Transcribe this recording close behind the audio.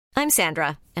I'm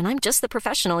Sandra, and I'm just the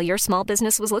professional your small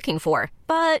business was looking for.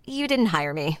 But you didn't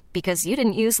hire me because you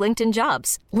didn't use LinkedIn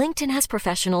Jobs. LinkedIn has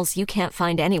professionals you can't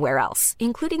find anywhere else,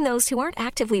 including those who aren't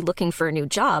actively looking for a new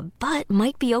job, but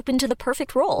might be open to the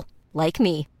perfect role, like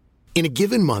me. In a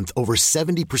given month, over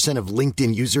 70% of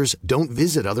LinkedIn users don't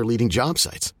visit other leading job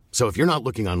sites. So if you're not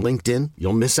looking on LinkedIn,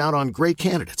 you'll miss out on great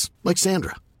candidates like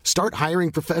Sandra. Start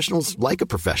hiring professionals like a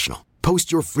professional.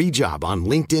 Post your free job on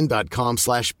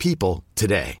linkedin.com/people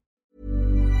today.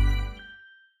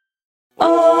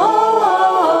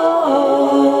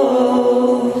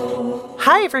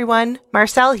 Hi everyone,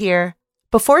 Marcel here.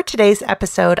 Before today's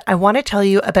episode, I want to tell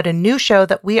you about a new show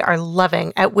that we are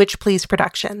loving at Witch Please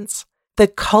Productions, the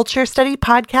Culture Study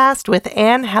Podcast with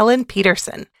Anne Helen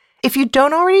Peterson. If you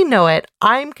don't already know it,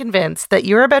 I'm convinced that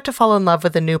you're about to fall in love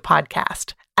with a new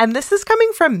podcast. And this is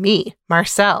coming from me,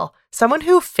 Marcel, someone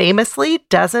who famously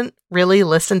doesn't really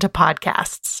listen to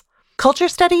podcasts. Culture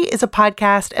Study is a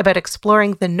podcast about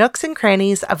exploring the nooks and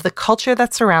crannies of the culture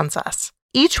that surrounds us.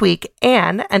 Each week,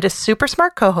 Anne and a super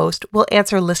smart co-host will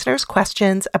answer listeners'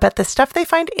 questions about the stuff they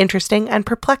find interesting and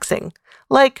perplexing.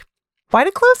 Like, why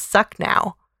do clothes suck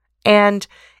now? And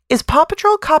is Paw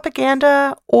Patrol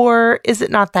propaganda, or is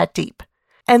it not that deep?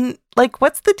 And,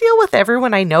 what's the deal with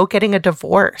everyone I know getting a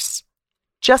divorce?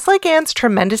 Just like Anne's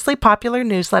tremendously popular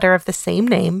newsletter of the same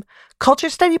name, Culture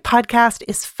Study Podcast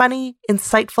is funny,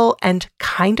 insightful, and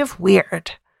kind of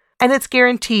weird. And it's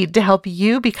guaranteed to help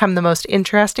you become the most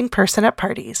interesting person at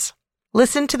parties.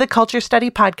 Listen to the Culture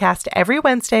Study Podcast every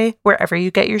Wednesday, wherever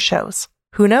you get your shows.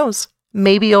 Who knows?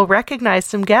 Maybe you'll recognize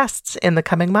some guests in the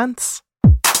coming months.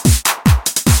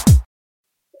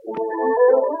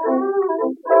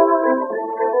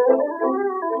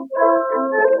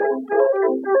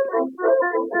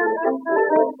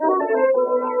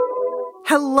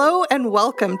 Hello and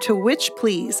welcome to Witch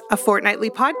Please, a fortnightly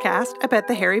podcast about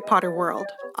the Harry Potter world.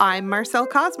 I'm Marcel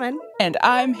Cosman. And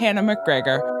I'm Hannah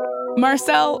McGregor.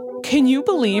 Marcel, can you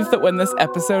believe that when this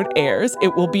episode airs,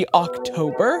 it will be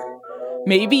October?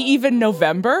 Maybe even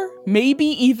November? Maybe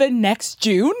even next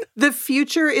June? The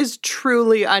future is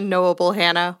truly unknowable,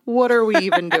 Hannah. What are we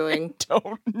even doing? I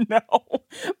don't know.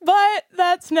 But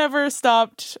that's never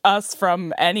stopped us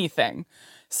from anything.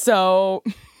 So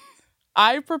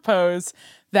I propose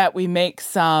that we make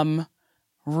some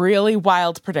really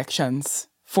wild predictions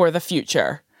for the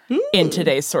future in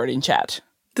today's Sorting Chat.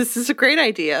 This is a great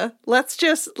idea. Let's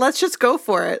just go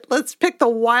for it. Let's pick the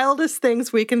wildest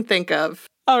things we can think of.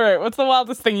 All right, what's the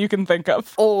wildest thing you can think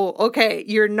of? Oh, okay.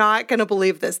 You're not going to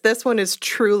believe this. This one is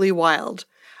truly wild.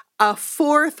 A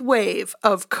fourth wave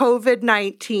of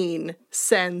COVID-19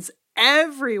 sends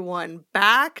everyone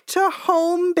back to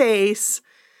home base.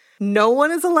 No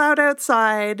one is allowed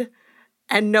outside,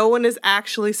 and no one is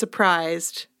actually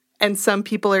surprised. And some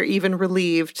people are even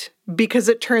relieved because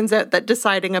it turns out that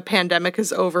deciding a pandemic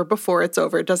is over before it's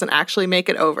over doesn't actually make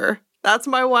it over. That's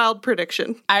my wild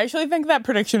prediction. I actually think that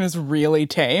prediction is really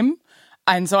tame.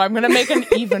 And so I'm going to make an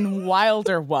even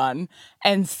wilder one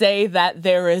and say that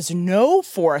there is no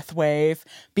fourth wave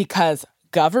because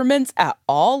governments at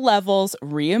all levels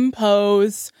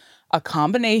reimpose a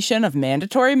combination of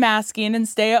mandatory masking and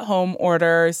stay-at-home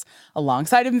orders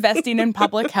alongside investing in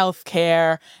public health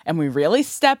care, and we really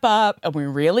step up, and we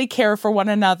really care for one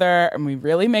another, and we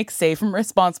really make safe and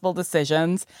responsible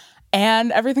decisions,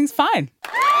 and everything's fine.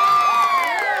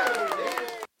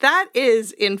 That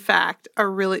is, in fact,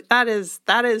 that is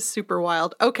super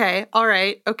wild. Okay, all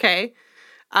right, okay.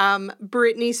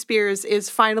 Britney Spears is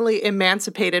finally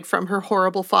emancipated from her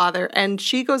horrible father, and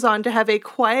she goes on to have a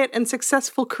quiet and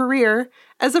successful career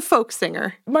as a folk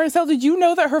singer. Marcel, did you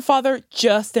know that her father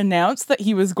just announced that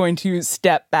he was going to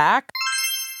step back?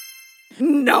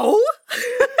 No.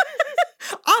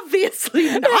 Obviously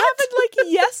not. It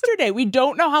happened yesterday. We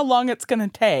don't know how long it's going to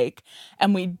take,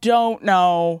 and we don't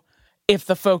know if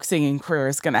the folk singing career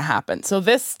is going to happen. So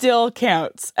this still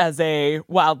counts as a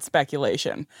wild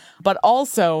speculation. But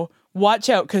also, watch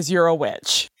out because you're a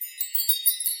witch.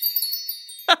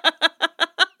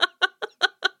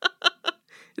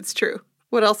 It's true.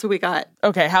 What else have we got?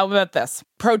 Okay, how about this?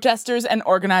 Protesters and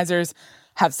organizers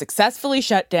have successfully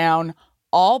shut down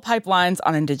all pipelines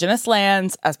on Indigenous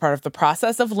lands as part of the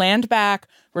process of land back,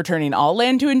 returning all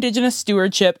land to Indigenous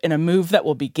stewardship in a move that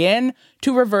will begin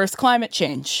to reverse climate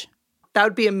change. That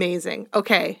would be amazing.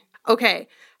 Okay.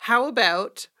 How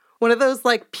about one of those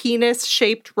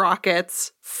penis-shaped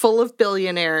rockets full of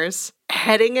billionaires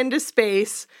heading into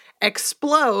space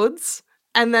explodes,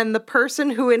 and then the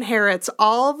person who inherits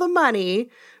all the money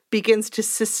begins to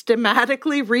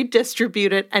systematically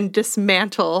redistribute it and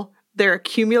dismantle their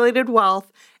accumulated wealth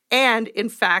and in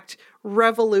fact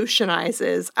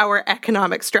revolutionizes our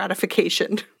economic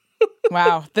stratification.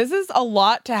 Wow, this is a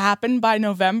lot to happen by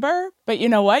November, but you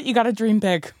know what? You got to dream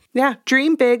big. Yeah,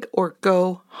 dream big or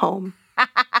go home.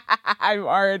 I'm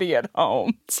already at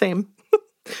home. Same.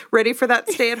 Ready for that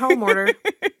stay-at-home order.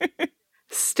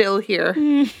 Still here.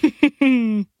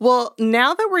 Well,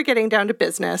 now that we're getting down to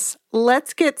business,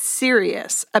 let's get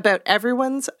serious about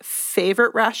everyone's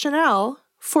favorite rationale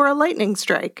for a lightning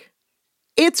strike.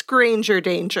 It's Granger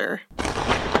danger.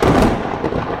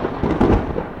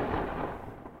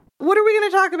 What are we going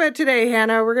to talk about today,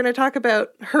 Hannah? We're going to talk about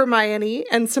Hermione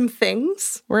and some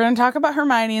things. We're going to talk about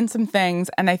Hermione and some things,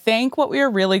 and I think what we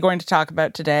are really going to talk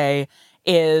about today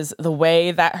is the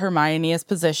way that Hermione is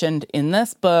positioned in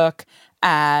this book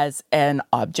as an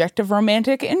object of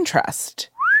romantic interest.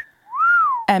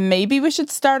 And maybe we should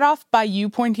start off by you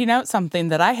pointing out something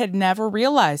that I had never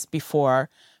realized before,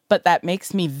 but that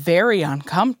makes me very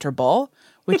uncomfortable,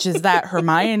 which is that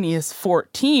Hermione is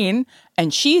 14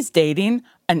 and she's dating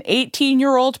an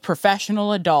 18-year-old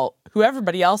professional adult who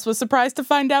everybody else was surprised to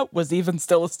find out was even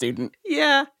still a student.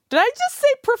 Yeah. Did I just say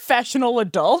professional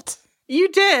adult? You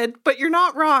did, but you're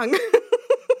not wrong.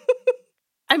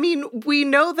 I mean, we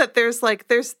know that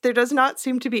there does not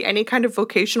seem to be any kind of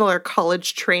vocational or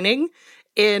college training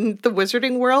in the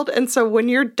wizarding world. And so when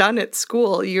you're done at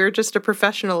school, you're just a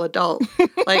professional adult.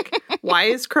 Like, why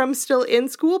is Krum still in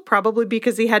school? Probably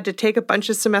because he had to take a bunch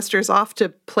of semesters off to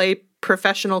play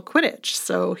professional Quidditch.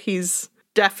 So he's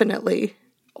definitely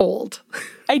old.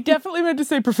 I definitely meant to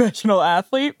say professional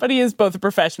athlete, but he is both a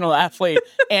professional athlete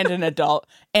and an adult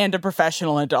and a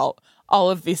professional adult. All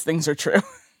of these things are true.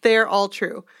 They're all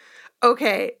true.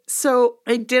 Okay, so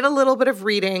I did a little bit of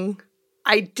reading.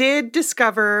 I did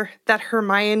discover that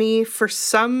Hermione, for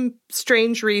some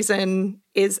strange reason,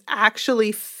 is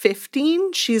actually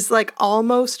 15. She's like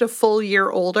almost a full year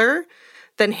older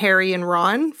than Harry and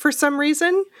Ron for some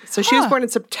reason. So she was born in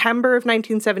September of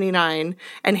 1979,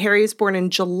 and Harry is born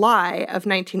in July of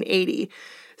 1980.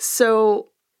 So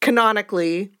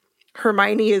canonically,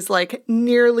 Hermione is like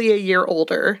nearly a year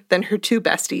older than her two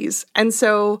besties. And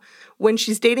so when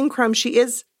she's dating Krum, she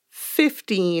is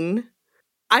 15.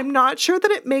 I'm not sure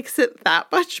that it makes it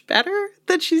that much better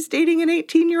that she's dating an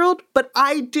 18-year-old, but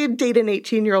I did date an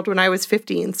 18-year-old when I was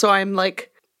 15. So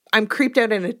I'm creeped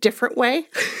out in a different way.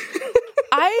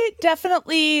 I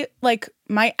definitely,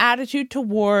 my attitude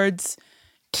towards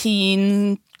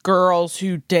teen girls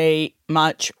who date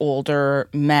much older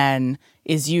men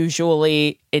is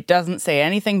usually, it doesn't say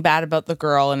anything bad about the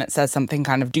girl and it says something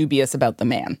kind of dubious about the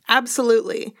man.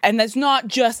 Absolutely. And that's not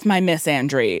just my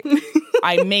misandry.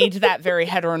 I made that very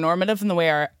heteronormative in the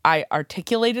way I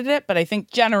articulated it, but I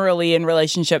think generally in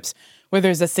relationships where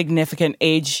there's a significant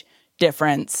age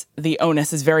difference, the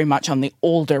onus is very much on the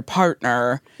older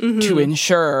partner to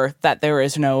ensure that there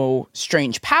is no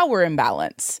strange power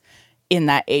imbalance in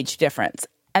that age difference.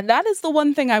 And that is the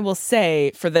one thing I will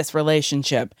say for this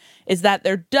relationship, is that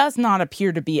there does not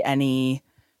appear to be any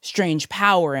strange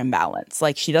power imbalance.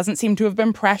 Like, she doesn't seem to have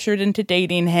been pressured into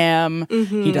dating him.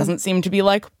 He doesn't seem to be,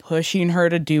 pushing her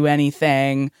to do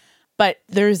anything. But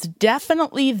there's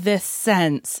definitely this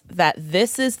sense that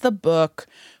this is the book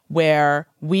where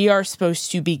we are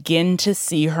supposed to begin to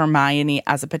see Hermione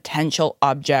as a potential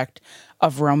object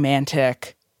of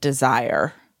romantic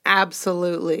desire.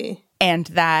 Absolutely. And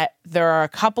that there are a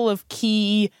couple of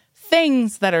key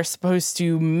things that are supposed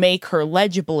to make her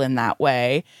legible in that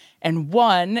way. And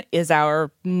one is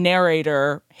our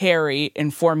narrator, Harry,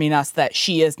 informing us that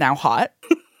she is now hot.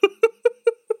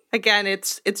 Again,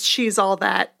 it's she's all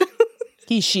that.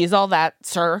 She's all that,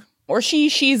 sir. Or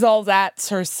she's all that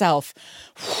herself.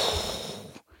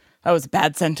 That was a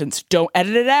bad sentence. Don't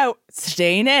edit it out. It's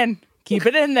staying in. Keep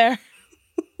it in there.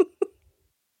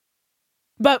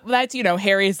 But that's,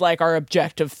 Harry's our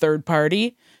objective third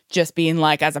party. Just being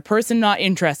as a person not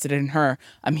interested in her,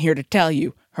 I'm here to tell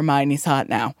you, Hermione's hot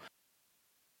now.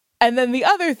 And then the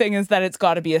other thing is that it's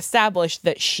got to be established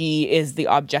that she is the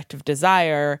object of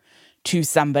desire to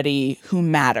somebody who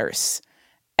matters.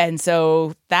 And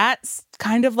so that's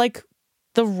kind of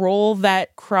the role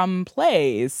that Krum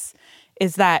plays,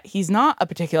 is that he's not a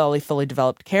particularly fully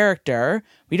developed character.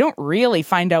 We don't really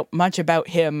find out much about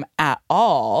him at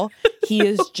all. He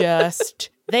is just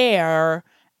there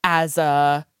as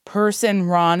a person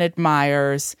Ron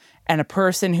admires and a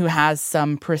person who has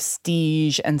some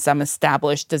prestige and some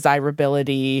established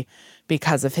desirability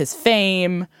because of his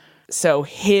fame. So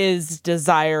his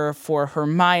desire for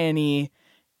Hermione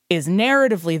is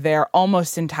narratively there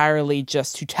almost entirely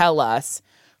just to tell us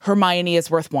Hermione is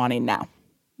worth wanting now.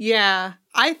 Yeah.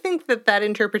 I think that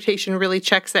interpretation really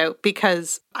checks out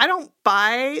because I don't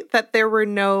buy that there were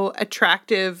no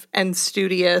attractive and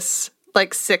studious,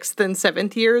 like, 6th and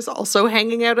 7th years also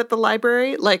hanging out at the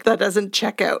library. Like, that doesn't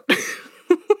check out.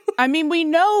 I mean, we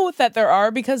know that there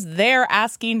are because they're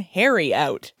asking Harry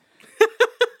out.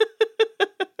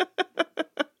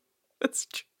 That's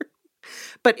true.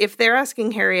 But if they're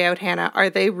asking Harry out, Hannah, are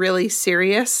they really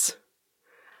serious?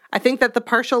 I think that the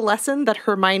partial lesson that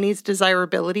Hermione's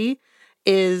desirability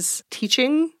is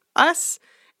teaching us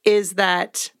is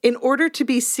that in order to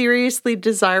be seriously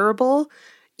desirable,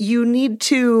 you need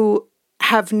to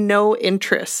have no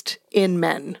interest in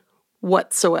men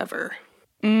whatsoever.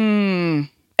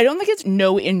 I don't think it's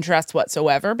no interest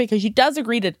whatsoever because she does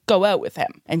agree to go out with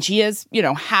him. And she is,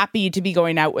 happy to be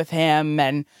going out with him.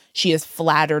 And she is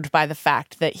flattered by the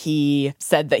fact that he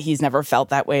said that he's never felt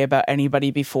that way about anybody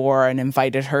before and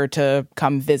invited her to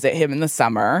come visit him in the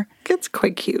summer. It's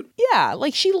quite cute. Yeah,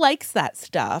 like she likes that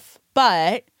stuff,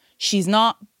 but she's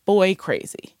not boy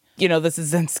crazy. This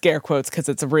is in scare quotes because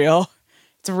it's a real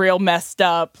messed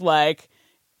up, like,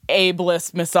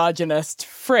 ableist, misogynist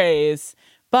phrase.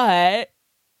 But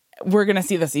we're going to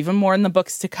see this even more in the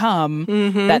books to come,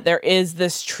 that there is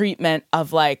this treatment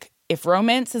of, like, if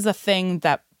romance is a thing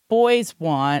that boys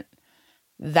want,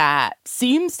 that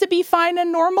seems to be fine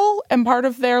and normal and part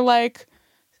of their, like,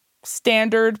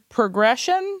 standard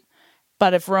progression.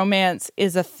 But if romance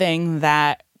is a thing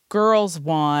that girls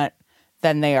want,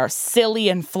 then they are silly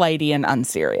and flighty and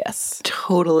unserious.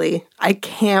 Totally. I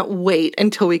can't wait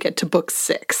until we get to book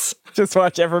 6. Just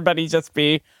watch everybody just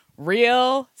be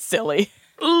real silly.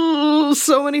 Ooh,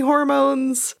 so many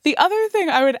hormones. The other thing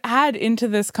I would add into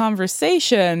this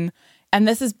conversation, and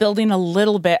this is building a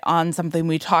little bit on something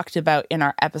we talked about in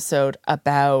our episode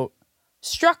about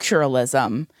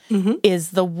structuralism,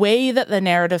 is the way that the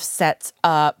narrative sets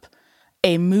up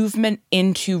a movement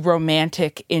into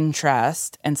romantic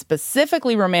interest, and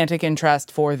specifically romantic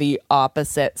interest for the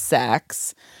opposite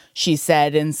sex. She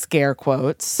said in scare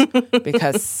quotes,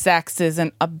 because sex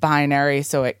isn't a binary,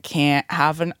 so it can't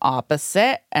have an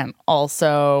opposite. And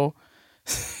also,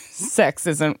 sex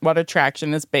isn't what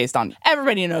attraction is based on.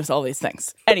 Everybody knows all these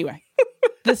things. Anyway,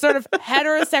 the sort of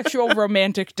heterosexual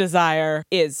romantic desire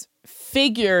is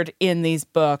figured in these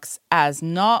books as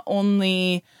not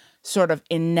only sort of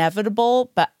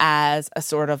inevitable, but as a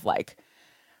sort of, like,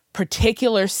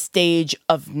 particular stage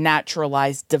of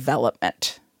naturalized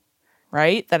development.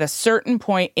 Right? That at a certain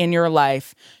point in your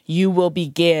life, you will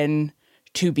begin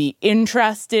to be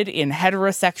interested in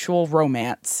heterosexual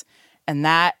romance. And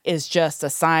that is just a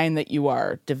sign that you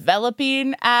are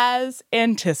developing as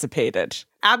anticipated.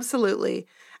 Absolutely.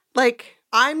 Like,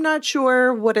 I'm not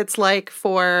sure what it's like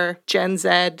for Gen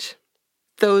Z,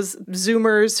 those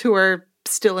Zoomers who are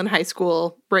still in high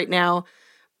school right now.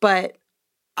 But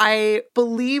I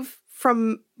believe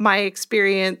from my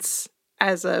experience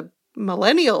as a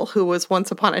millennial who was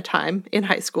once upon a time in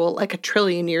high school, like a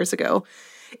trillion years ago,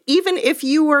 even if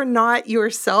you were not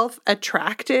yourself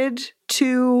attracted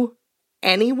to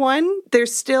anyone,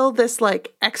 there's still this,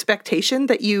 like, expectation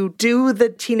that you do the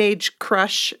teenage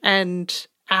crush and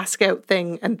ask out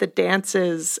thing and the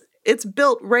dances. It's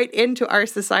built right into our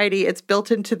society. It's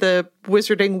built into the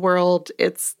wizarding world.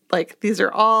 It's like, these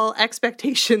are all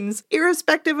expectations,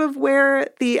 irrespective of where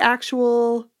the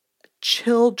actual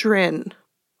children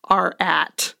are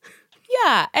at.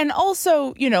 Yeah. And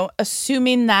also,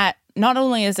 assuming that not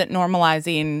only is it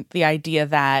normalizing the idea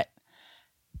that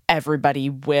everybody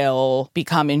will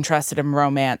become interested in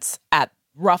romance at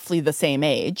roughly the same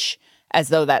age, as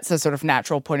though that's a sort of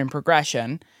natural point in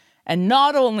progression. And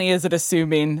not only is it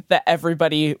assuming that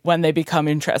everybody, when they become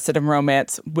interested in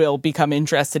romance, will become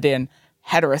interested in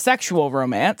heterosexual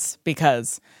romance,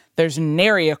 because there's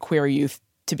nary a queer youth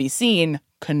to be seen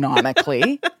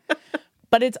canonically.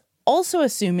 But it's also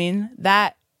assuming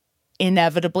that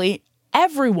inevitably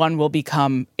everyone will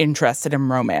become interested in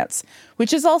romance,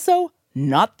 which is also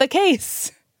not the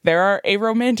case. There are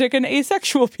aromantic and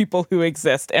asexual people who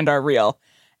exist and are real.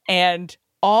 And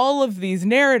all of these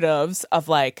narratives of,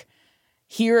 like,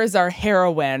 here is our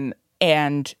heroine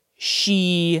and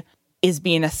she is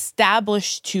being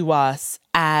established to us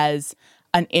as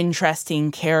an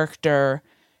interesting character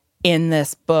in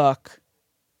this book,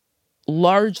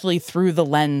 largely through the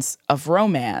lens of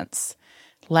romance.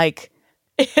 Like,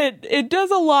 it does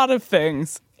a lot of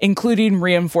things, including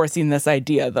reinforcing this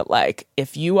idea that, like,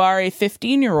 if you are a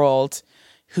 15-year-old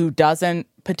who doesn't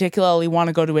particularly want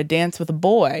to go to a dance with a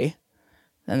boy,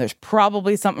 then there's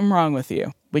probably something wrong with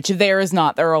you, which there is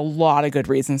not. There are a lot of good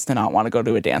reasons to not want to go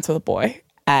to a dance with a boy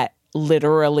at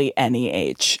literally any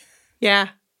age. Yeah.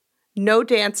 No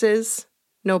dances,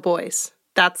 no boys.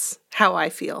 That's how I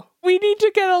feel. We need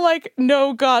to get a,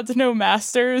 no gods, no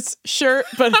masters shirt,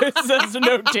 but it says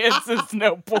no dances,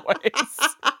 no boys.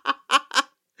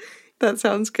 That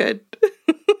sounds good.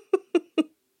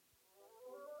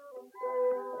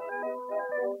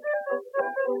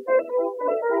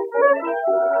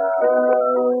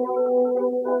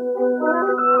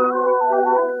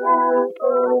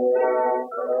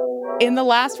 In the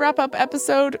last wrap-up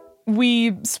episode,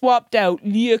 we swapped out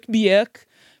Lyuk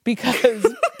because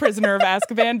Prisoner of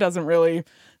Azkaban doesn't really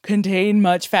contain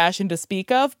much fashion to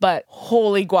speak of, but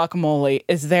holy guacamole,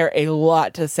 is there a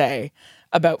lot to say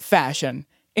about fashion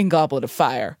in Goblet of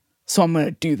Fire. So I'm going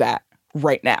to do that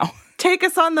right now. Take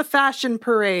us on the fashion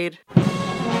parade.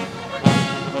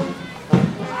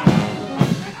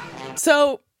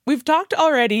 So we've talked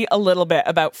already a little bit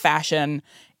about fashion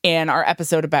in our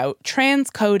episode about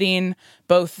transcoding,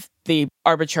 both the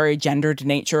arbitrary gendered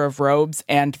nature of robes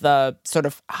and the sort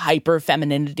of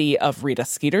hyper-femininity of Rita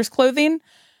Skeeter's clothing,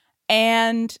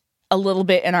 and a little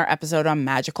bit in our episode on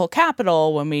Magical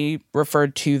Capital when we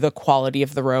referred to the quality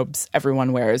of the robes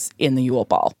everyone wears in the Yule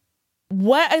Ball.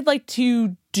 What I'd like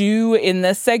to do in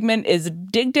this segment is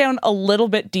dig down a little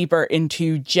bit deeper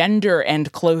into gender and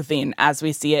clothing as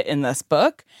we see it in this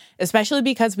book, especially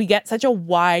because we get such a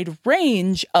wide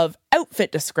range of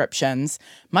outfit descriptions,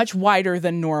 much wider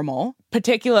than normal,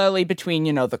 particularly between,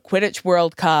 the Quidditch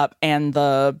World Cup and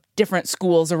the different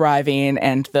schools arriving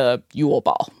and the Yule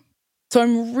Ball. So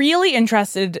I'm really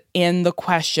interested in the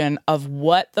question of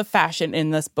what the fashion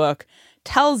in this book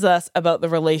tells us about the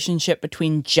relationship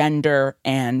between gender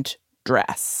and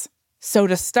dress. So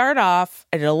to start off,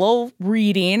 I did a little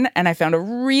reading and I found a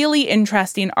really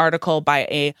interesting article by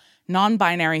a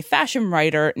non-binary fashion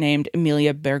writer named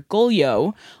Emilia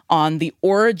Bergoglio on the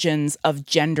origins of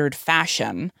gendered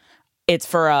fashion. It's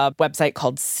for a website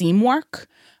called Seamwork,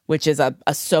 which is a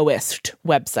sewist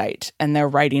website. And they're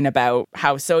writing about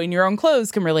how sewing your own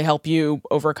clothes can really help you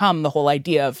overcome the whole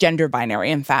idea of gender binary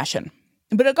in fashion.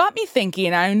 But it got me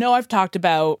thinking, I know I've talked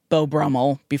about Beau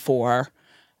Brummel before,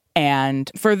 and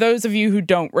for those of you who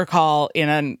don't recall, in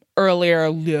an earlier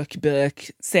lookbook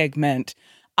segment,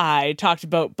 I talked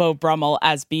about Beau Brummel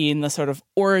as being the sort of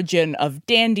origin of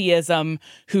dandyism,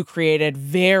 who created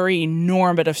very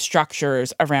normative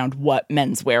structures around what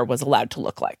menswear was allowed to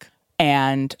look like.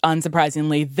 And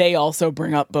unsurprisingly, they also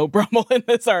bring up Beau Brummel in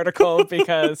this article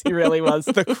because he really was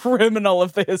the criminal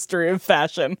of the history of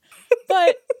fashion.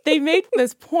 But they made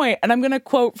this point, and I'm going to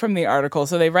quote from the article.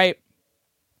 So they write,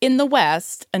 "In the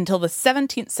West, until the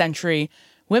 17th century,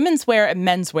 women's wear and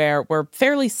menswear were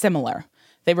fairly similar.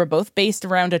 They were both based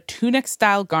around a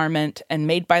tunic-style garment and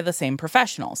made by the same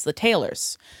professionals, the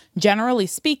tailors. Generally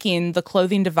speaking, the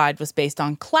clothing divide was based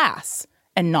on class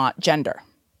and not gender.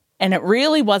 And it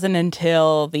really wasn't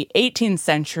until the 18th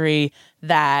century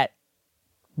that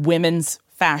women's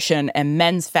fashion and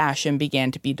men's fashion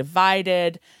began to be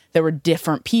divided. There were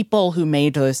different people who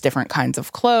made those different kinds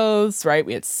of clothes, right?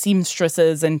 We had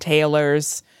seamstresses and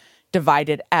tailors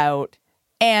divided out.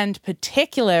 And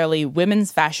particularly,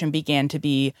 women's fashion began to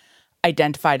be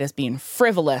identified as being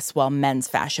frivolous, while men's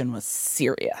fashion was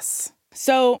serious.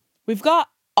 So we've got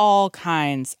all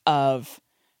kinds of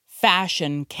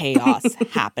fashion chaos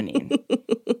happening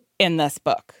in this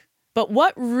book. But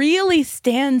what really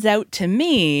stands out to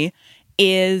me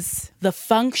is the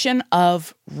function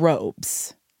of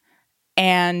robes.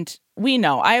 And we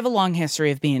know I have a long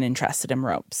history of being interested in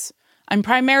robes. I'm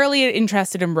primarily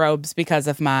interested in robes because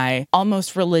of my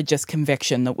almost religious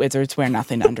conviction that wizards wear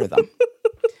nothing under them.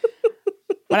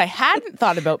 What I hadn't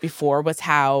thought about before was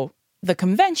how the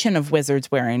convention of wizards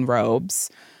wearing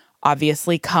robes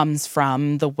obviously comes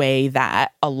from the way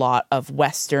that a lot of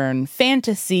Western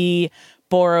fantasy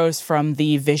borrows from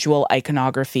the visual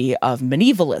iconography of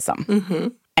medievalism. Mm-hmm.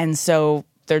 And so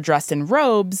they're dressed in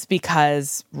robes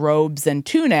because robes and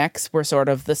tunics were sort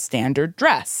of the standard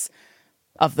dress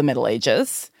of the Middle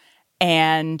Ages.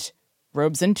 And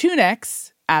robes and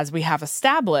tunics, as we have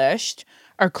established,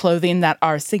 are clothing that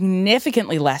are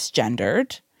significantly less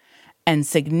gendered and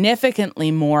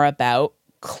significantly more about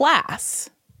class.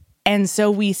 And so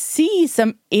we see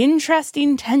some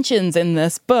interesting tensions in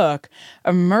this book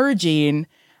emerging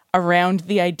around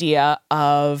the idea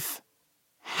of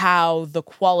how the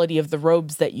quality of the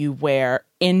robes that you wear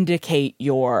indicate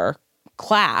your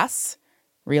class,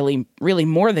 really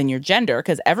more than your gender,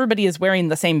 because everybody is wearing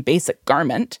the same basic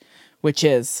garment, which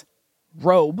is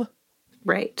robe.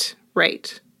 Right.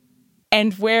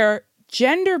 And where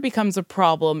gender becomes a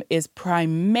problem is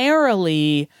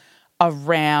primarily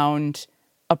around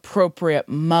appropriate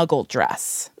muggle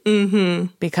dress.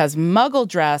 Mm-hmm. Because muggle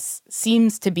dress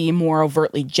seems to be more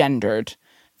overtly gendered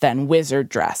than wizard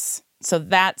dress. So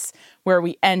that's where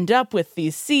we end up with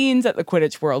these scenes at the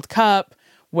Quidditch World Cup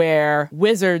where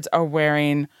wizards are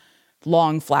wearing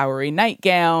long flowery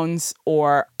nightgowns,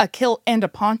 or a kilt and a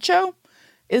poncho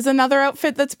is another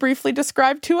outfit that's briefly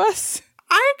described to us.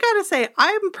 I gotta say,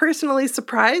 I'm personally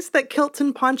surprised that kilts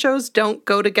and ponchos don't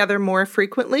go together more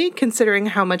frequently, considering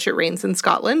how much it rains in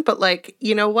Scotland. But like,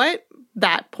 you know what?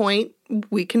 That point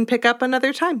we can pick up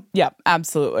another time. Yep,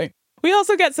 absolutely. We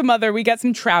also get we get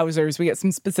some trousers. We get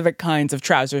some specific kinds of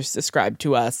trousers described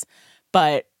to us.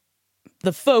 But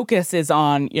the focus is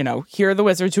on, here are the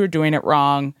wizards who are doing it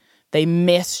wrong. They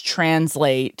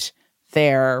mistranslate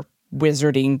their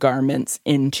wizarding garments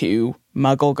into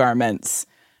Muggle garments,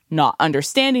 not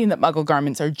understanding that Muggle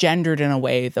garments are gendered in a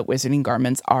way that wizarding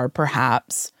garments are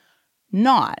perhaps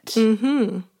not.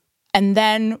 Mm-hmm. And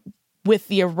then with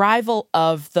the arrival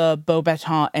of the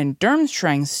Beauxbatons and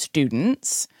Durmstrang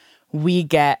students, we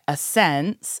get a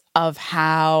sense of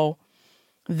how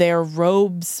their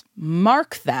robes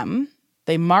mark them.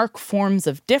 They mark forms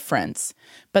of difference,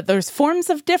 but those forms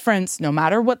of difference, no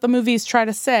matter what the movies try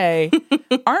to say,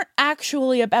 aren't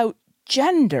actually about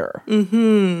gender,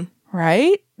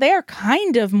 right? They are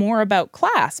kind of more about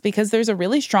class, because there's a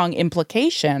really strong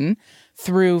implication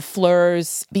through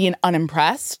Fleur's being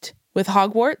unimpressed with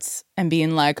Hogwarts and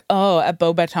being like, oh, at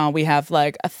Beauxbatons we have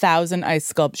like 1,000 ice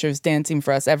sculptures dancing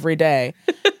for us every day.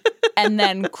 And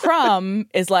then Krum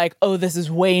is like, oh, this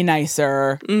is way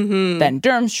nicer than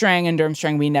Durmstrang. And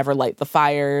Durmstrang, we never light the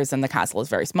fires, and the castle is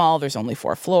very small. There's only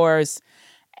 4 floors.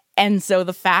 And so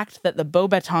the fact that the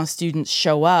Beauxbatons students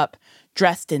show up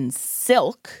dressed in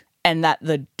silk, and that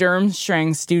the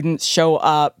Durmstrang students show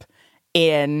up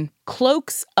in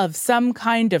cloaks of some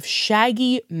kind of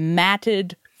shaggy,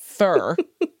 matted fur,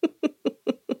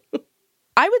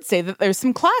 I would say that there's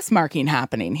some class marking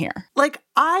happening here. Like,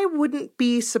 I wouldn't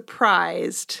be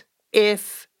surprised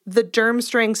if the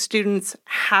Durmstrang students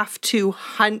have to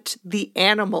hunt the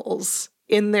animals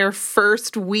in their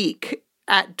first week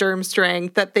at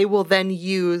Durmstrang that they will then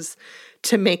use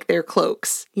to make their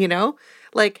cloaks,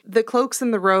 Like, the cloaks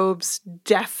and the robes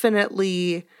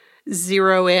definitely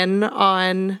zero in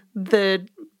on the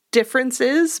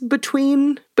differences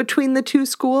between the two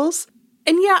schools.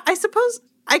 And yeah, I suppose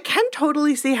I can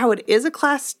totally see how it is a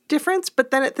class difference,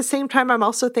 but then at the same time, I'm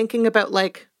also thinking about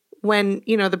like when,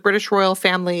 the British royal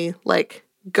family like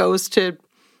goes to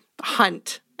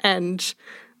hunt and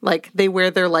like they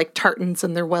wear their like tartans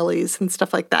and their wellies and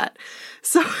stuff like that.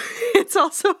 So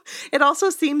it also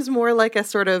seems more like a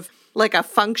sort of like a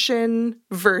function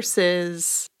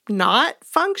versus not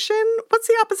function. What's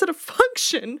the opposite of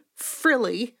function?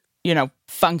 Frilly.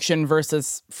 Function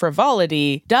versus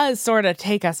frivolity does sort of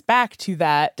take us back to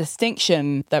that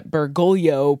distinction that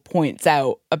Bergoglio points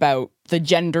out about the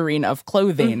gendering of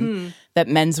clothing, that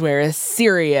menswear is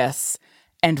serious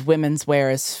and women's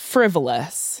wear is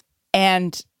frivolous.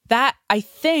 And that, I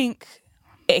think,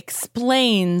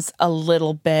 explains a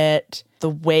little bit the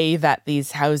way that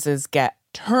these houses get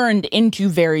turned into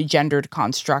very gendered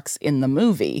constructs in the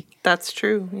movie. That's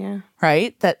true, yeah.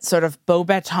 Right? That sort of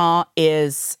Beauxbatons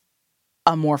is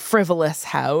a more frivolous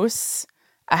house,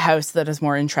 a house that is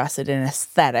more interested in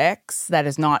aesthetics, that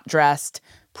is not dressed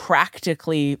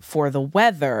practically for the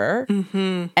weather.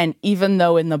 And even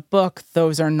though in the book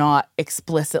those are not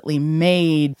explicitly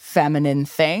made feminine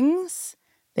things,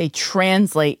 they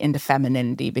translate into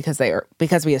femininity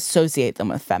because we associate them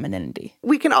with femininity.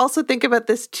 We can also think about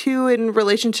this too in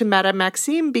relation to Madame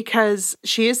Maxime, because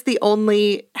she is the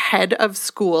only head of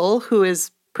school who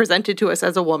is presented to us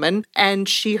as a woman, and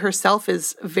she herself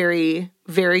is very,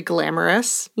 very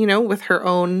glamorous, with her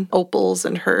own opals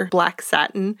and her black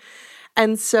satin.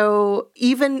 And so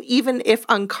even if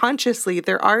unconsciously,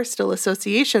 there are still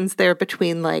associations there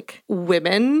between like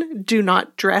women do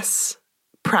not dress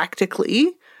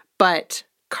practically, but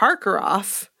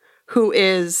Karkaroff, who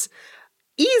is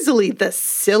easily the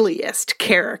silliest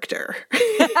character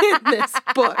in this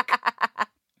book.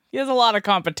 He has a lot of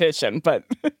competition, but...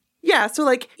 Yeah, so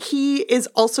like he is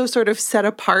also sort of set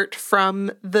apart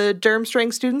from the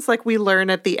Durmstrang students. Like we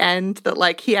learn at the end that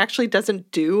like he actually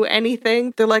doesn't do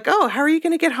anything. They're like, oh, how are you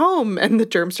going to get home? And the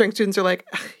Durmstrang students are like,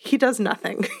 he does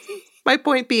nothing. My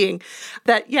point being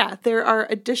that, yeah, there are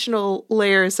additional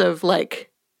layers of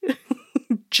like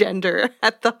gender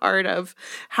at the heart of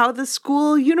how the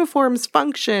school uniforms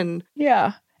function.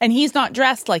 Yeah. And he's not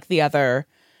dressed like the other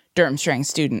Durmstrang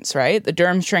students, right? The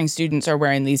Durmstrang students are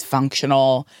wearing these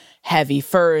functional, heavy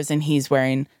furs, and he's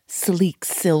wearing sleek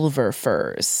silver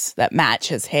furs that match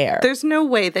his hair. There's no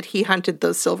way that he hunted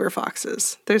those silver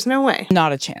foxes. There's no way.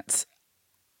 Not a chance.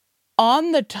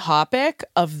 On the topic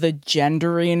of the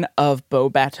gendering of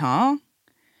Beauxbatons,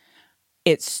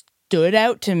 it stood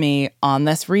out to me on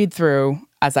this read-through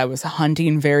as I was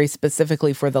hunting very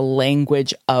specifically for the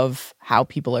language of how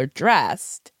people are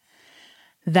dressed,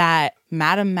 that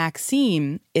Madame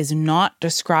Maxime is not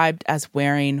described as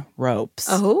wearing robes.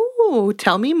 Oh,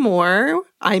 tell me more.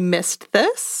 I missed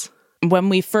this. When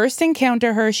we first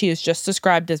encounter her, she is just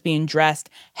described as being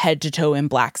dressed head to toe in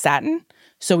black satin,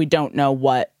 so we don't know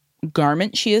what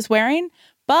garment she is wearing.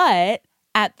 But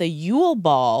at the Yule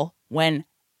Ball, when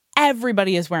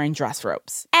everybody is wearing dress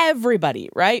robes,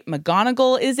 everybody, right?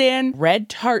 McGonagall is in red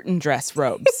tartan dress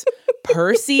robes.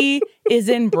 Percy is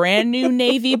in brand new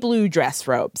navy blue dress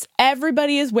robes.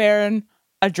 Everybody is wearing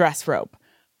a dress robe,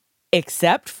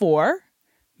 except for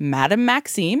Madame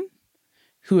Maxime,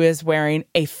 who is wearing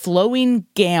a flowing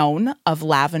gown of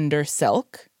lavender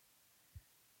silk,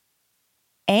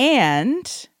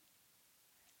 and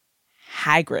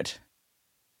Hagrid.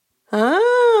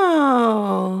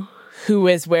 Oh. Who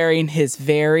is wearing his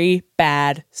very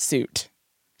bad suit.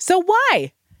 So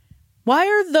why? Why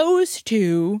are those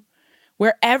two,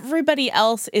 where everybody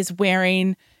else is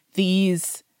wearing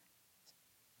these,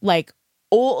 like,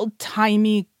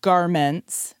 old-timey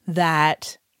garments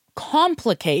that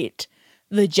complicate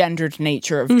the gendered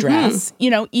nature of dress? You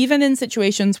know, even in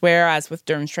situations where, as with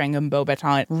Durmstrang and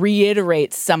Beauxbatons, it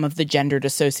reiterates some of the gendered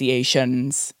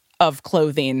associations of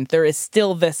clothing, there is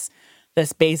still this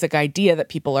basic idea that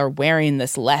people are wearing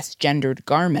this less gendered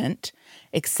garment,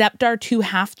 except our two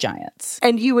half-giants.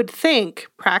 And you would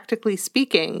think, practically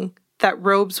speaking, that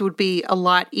robes would be a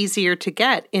lot easier to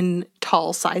get in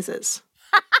tall sizes.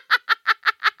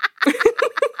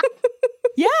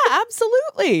 Yeah,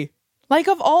 absolutely. Like,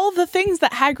 of all the things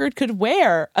that Hagrid could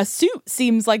wear, a suit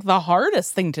seems like the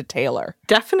hardest thing to tailor.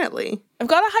 Definitely. I've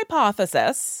got a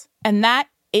hypothesis, and that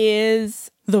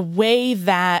is the way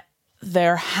that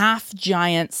their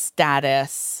half-giant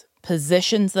status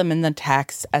positions them in the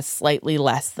text as slightly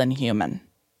less than human.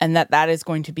 And that is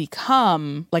going to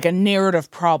become like a narrative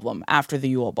problem after the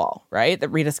Yule Ball, right? That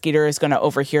Rita Skeeter is going to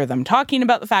overhear them talking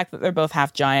about the fact that they're both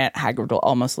half-giant. Hagrid will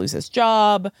almost lose his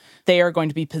job. They are going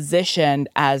to be positioned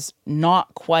as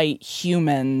not quite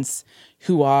humans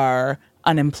who are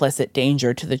an implicit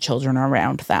danger to the children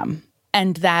around them.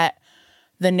 And that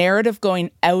the narrative going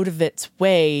out of its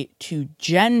way to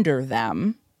gender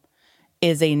them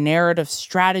is a narrative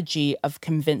strategy of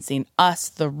convincing us,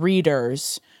 the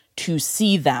readers, to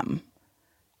see them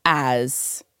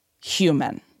as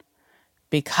human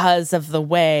because of the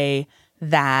way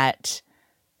that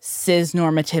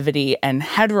cisnormativity and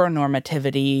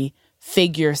heteronormativity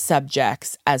figure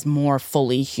subjects as more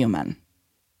fully human.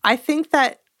 I think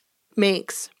that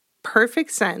makes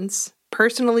perfect sense,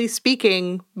 personally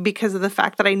speaking, because of the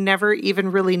fact that I never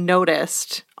even really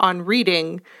noticed on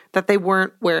reading that they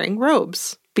weren't wearing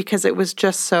robes, because it was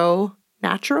just so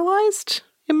naturalized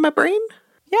in my brain.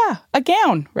 Yeah, a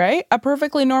gown, right? A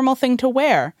perfectly normal thing to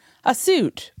wear. A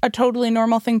suit, a totally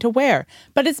normal thing to wear.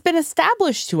 But it's been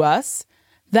established to us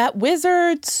that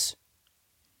wizards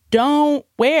don't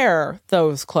wear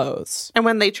those clothes. And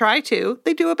when they try to,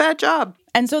 they do a bad job.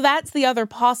 And so that's the other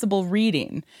possible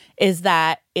reading, is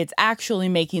that it's actually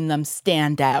making them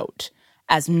stand out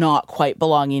as not quite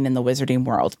belonging in the wizarding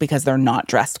world because they're not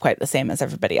dressed quite the same as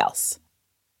everybody else.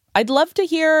 I'd love to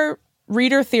hear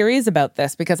reader theories about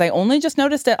this because I only just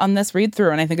noticed it on this read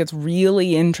through and I think it's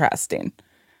really interesting.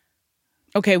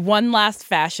 Okay, one last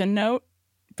fashion note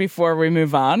before we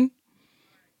move on.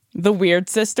 The Weird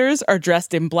Sisters are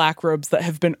dressed in black robes that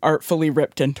have been artfully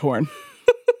ripped and torn.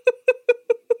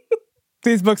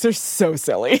 These books are so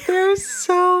silly. They're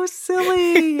so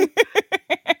silly.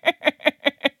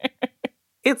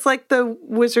 It's like the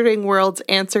wizarding world's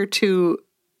answer to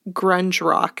grunge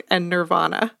rock and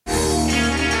Nirvana.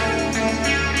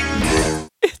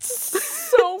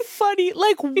 Funny.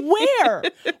 Like, where?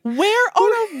 Where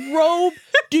on a robe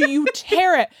do you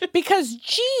tear it? Because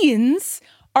jeans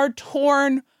are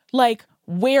torn like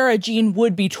where a jean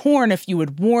would be torn if you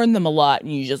had worn them a lot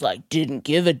and you just like didn't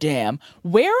give a damn.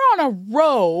 Where on a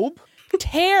robe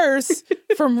tears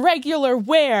from regular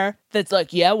wear that's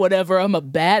like, yeah, whatever, I'm a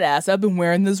badass. I've been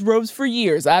wearing these robes for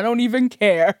years. I don't even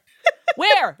care.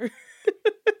 Where?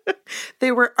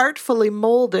 They were artfully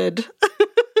molded.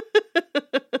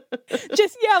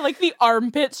 Just, yeah, like the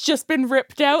armpit's just been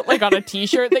ripped out, like on a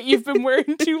t-shirt that you've been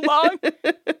wearing too long.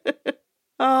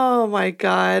 Oh my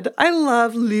God. I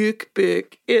love Luke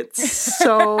Book. It's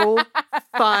so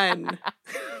fun.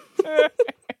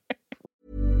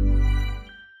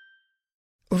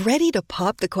 Ready to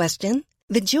pop the question?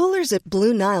 The jewelers at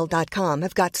BlueNile.com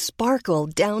have got sparkle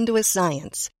down to a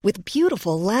science with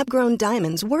beautiful lab-grown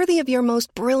diamonds worthy of your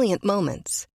most brilliant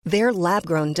moments. Their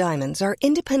lab-grown diamonds are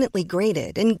independently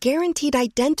graded and guaranteed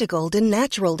identical to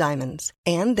natural diamonds,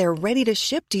 and they're ready to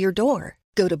ship to your door.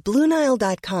 Go to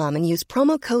BlueNile.com and use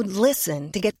promo code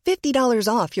LISTEN to get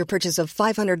 $50 off your purchase of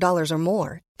 $500 or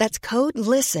more. That's code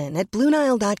LISTEN at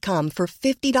BlueNile.com for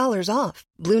 $50 off.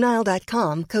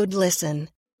 BlueNile.com, code LISTEN.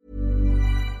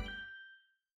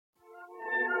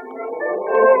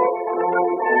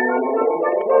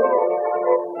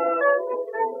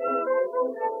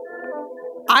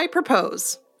 I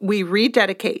propose we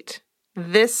rededicate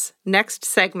this next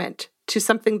segment to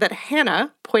something that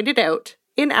Hannah pointed out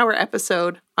in our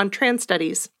episode on trans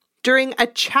studies. During a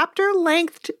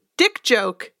chapter-length dick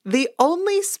joke, the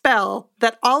only spell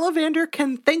that Ollivander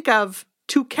can think of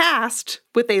to cast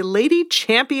with a Lady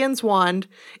Champion's wand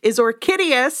is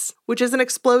Orchideus, which is an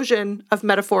explosion of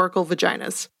metaphorical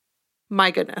vaginas.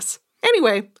 My goodness.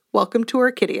 Anyway, welcome to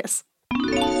Orchideus.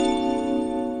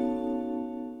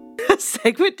 A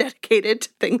segment dedicated to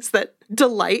things that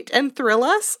delight and thrill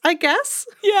us, I guess.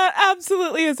 Yeah,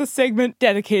 absolutely is a segment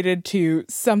dedicated to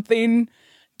something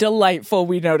delightful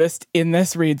we noticed in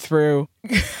this read-through.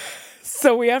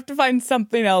 So we have to find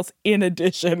something else in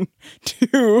addition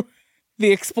to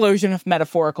the explosion of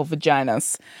metaphorical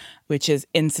vaginas, which is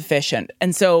insufficient.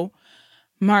 And so,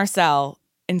 Marcel,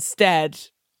 instead,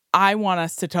 I want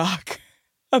us to talk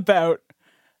about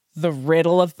the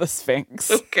riddle of the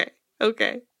Sphinx.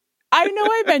 Okay. I know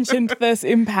I mentioned this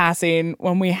in passing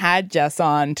when we had Jess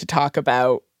on to talk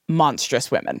about monstrous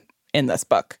women in this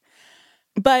book.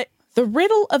 But the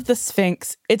riddle of the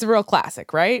Sphinx, it's a real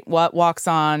classic, right? What walks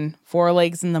on 4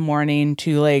 legs in the morning,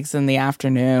 2 legs in the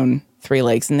afternoon, 3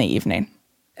 legs in the evening?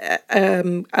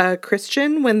 A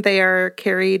Christian when they are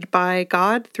carried by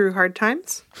God through hard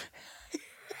times?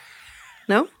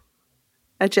 No?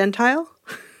 A Gentile?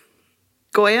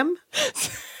 Goyim?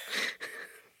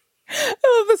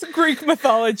 I love this Greek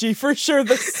mythology. For sure,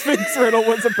 the Sphinx riddle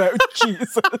was about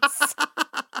Jesus.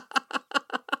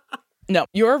 No,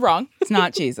 you're wrong. It's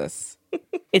not Jesus.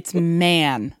 It's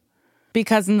man.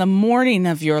 Because in the morning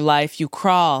of your life, you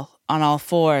crawl on all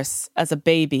fours as a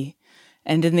baby.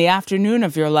 And in the afternoon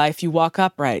of your life, you walk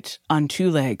upright on 2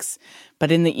 legs.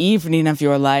 But in the evening of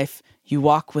your life, you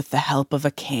walk with the help of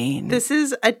a cane. This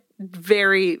is a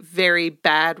very, very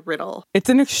bad riddle. It's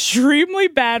an extremely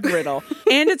bad riddle,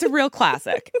 and it's a real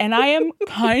classic. And I am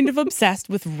kind of obsessed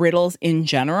with riddles in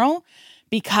general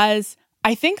because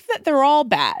I think that they're all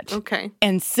bad. Okay.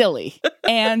 And silly.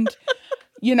 And,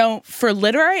 you know, for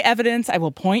literary evidence, I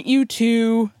will point you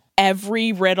to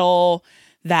every riddle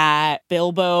that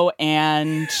Bilbo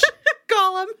and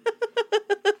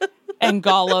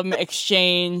Gollum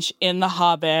exchange in The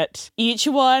Hobbit. Each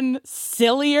one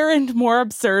sillier and more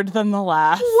absurd than the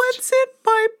last. What's in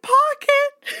my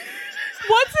pocket?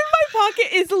 What's in my pocket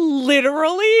is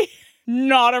literally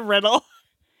not a riddle.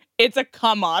 It's a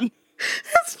come on.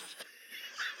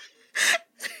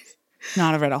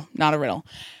 Not a riddle.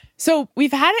 So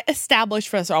we've had it established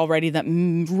for us already that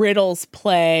riddles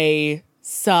play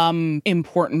some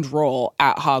important role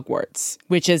at Hogwarts,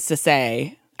 which is to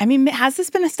say, I mean, has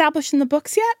this been established in the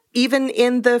books yet? Even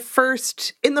in the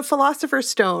Philosopher's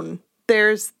Stone,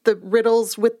 there's the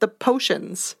riddles with the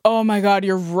potions. Oh my God,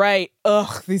 you're right.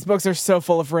 Ugh, these books are so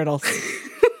full of riddles.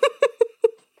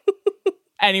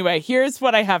 Anyway, here's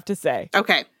what I have to say.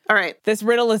 Okay, all right. This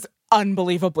riddle is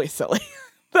unbelievably silly.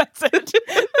 That's it.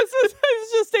 This is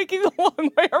just taking a long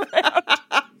way around.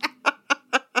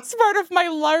 It's part of my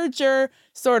larger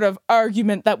sort of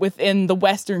argument that within the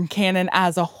Western canon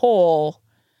as a whole,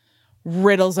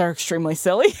 riddles are extremely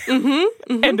silly.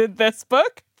 And in this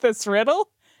book, this riddle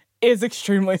is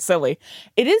extremely silly.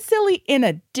 It is silly in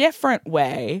a different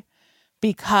way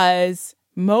because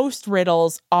most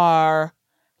riddles are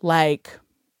like,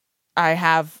 I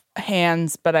have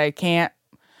hands, but I can't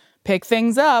pick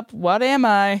things up. What am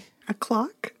I? A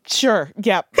clock? Sure.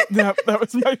 Yep. That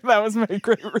was my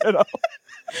great riddle.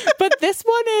 But this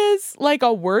one is like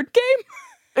a word game.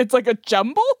 It's like a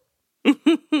jumble.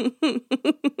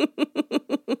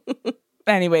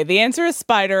 Anyway, the answer is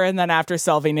spider, and then after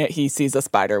solving it, he sees a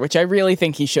spider, which I really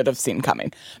think he should have seen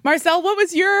coming. Marcel, what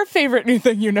was your favorite new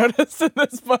thing you noticed in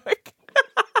this book?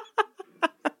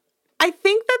 I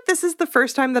think that this is the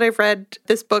first time that I've read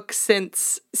this book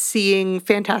since seeing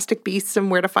Fantastic Beasts and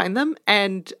Where to Find Them,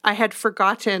 and I had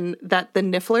forgotten that the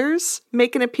Nifflers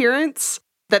make an appearance,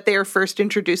 that they are first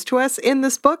introduced to us in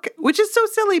this book, which is so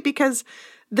silly because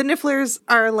the Nifflers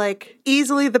are like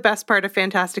easily the best part of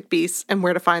Fantastic Beasts and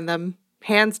Where to Find Them,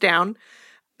 hands down.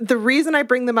 The reason I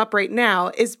bring them up right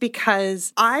now is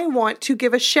because I want to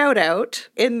give a shout out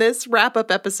in this wrap-up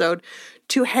episode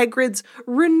to Hagrid's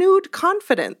renewed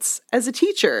confidence as a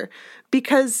teacher.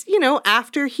 Because,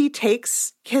 after he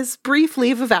takes his brief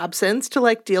leave of absence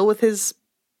to deal with his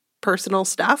personal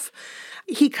stuff,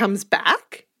 he comes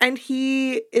back and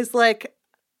he is like,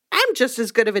 I'm just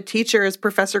as good of a teacher as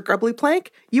Professor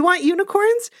Grubbly-Plank. You want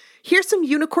unicorns? Here's some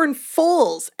unicorn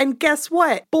foals. And guess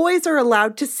what? Boys are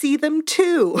allowed to see them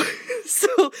too.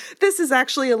 So this is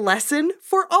actually a lesson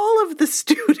for all of the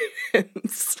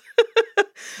students.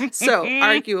 So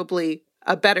arguably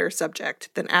a better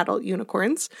subject than adult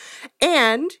unicorns.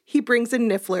 And he brings in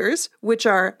nifflers, which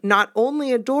are not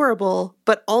only adorable,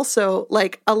 but also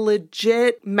a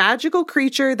legit magical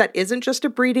creature that isn't just a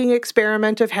breeding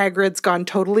experiment of Hagrid's gone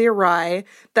totally awry,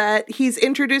 that he's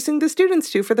introducing the students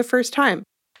to for the first time.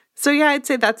 So yeah, I'd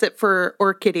say that's it for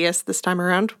Orchideus this time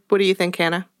around. What do you think,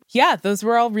 Hannah? Yeah, those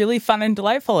were all really fun and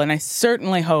delightful, and I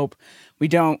certainly hope we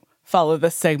don't follow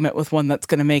this segment with one that's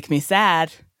going to make me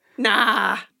sad.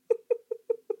 Nah.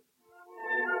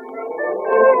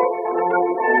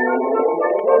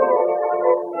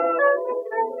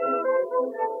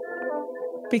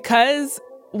 Because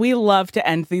we love to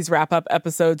end these wrap-up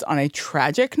episodes on a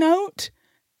tragic note,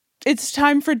 it's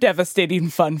time for devastating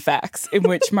fun facts, in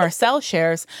which Marcel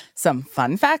shares some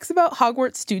fun facts about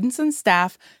Hogwarts students and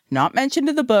staff, not mentioned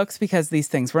in the books because these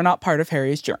things were not part of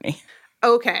Harry's journey.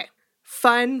 Okay,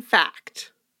 fun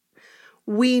fact.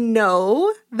 We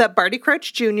know that Barty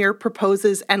Crouch Jr.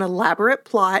 proposes an elaborate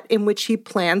plot in which he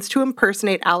plans to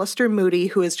impersonate Alistair Moody,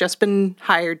 who has just been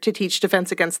hired to teach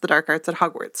Defense Against the Dark Arts at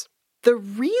Hogwarts. The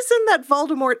reason that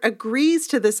Voldemort agrees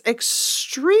to this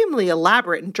extremely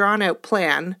elaborate and drawn-out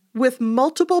plan, with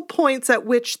multiple points at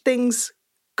which things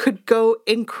could go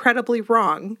incredibly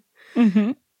wrong,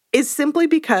 is simply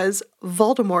because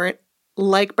Voldemort,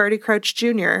 like Barty Crouch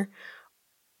Jr.,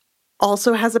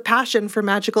 also has a passion for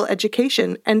magical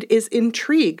education and is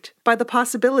intrigued by the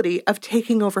possibility of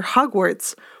taking over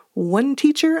Hogwarts one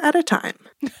teacher at a time.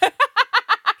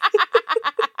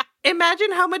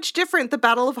 Imagine how much different the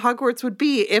Battle of Hogwarts would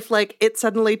be if, it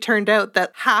suddenly turned out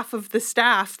that half of the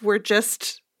staff were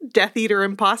just Death Eater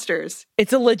imposters.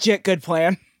 It's a legit good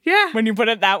plan. Yeah. When you put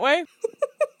it that way.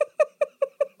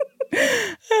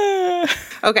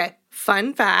 Okay,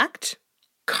 fun fact.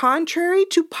 Contrary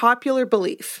to popular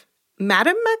belief,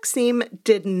 Madame Maxime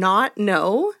did not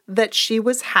know that she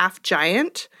was half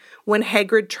giant when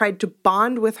Hagrid tried to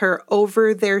bond with her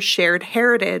over their shared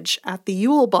heritage at the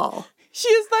Yule Ball. She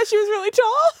just thought she was really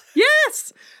tall?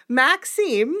 Yes!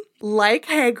 Maxime, like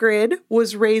Hagrid,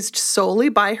 was raised solely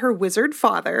by her wizard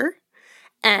father,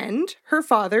 and her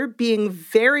father, being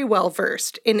very well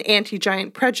versed in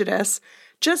anti-giant prejudice,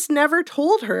 just never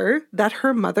told her that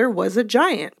her mother was a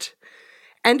giant.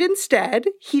 And instead,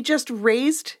 he just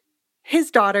raised his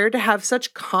daughter to have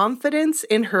such confidence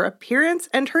in her appearance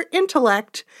and her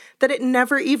intellect that it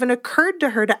never even occurred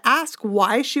to her to ask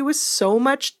why she was so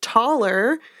much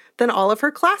taller than all of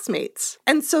her classmates.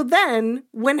 And so then,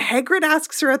 when Hagrid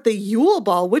asks her at the Yule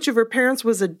Ball which of her parents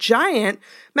was a giant,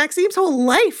 Maxime's whole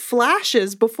life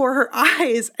flashes before her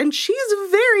eyes, and she's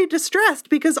very distressed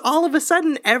because all of a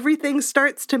sudden everything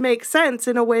starts to make sense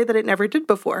in a way that it never did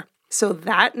before. So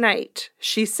that night,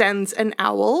 she sends an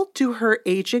owl to her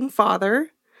aging father.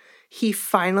 He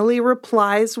finally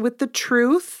replies with the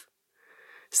truth.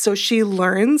 So she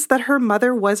learns that her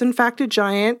mother was in fact a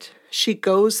giant. She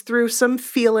goes through some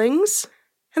feelings.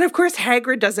 And of course,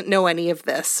 Hagrid doesn't know any of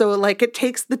this. So it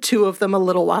takes the two of them a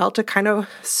little while to kind of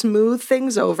smooth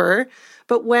things over.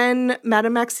 But when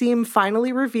Madame Maxime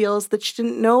finally reveals that she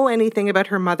didn't know anything about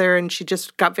her mother and she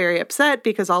just got very upset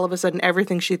because all of a sudden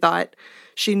everything she thought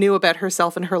she knew about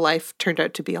herself and her life turned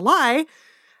out to be a lie,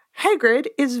 Hagrid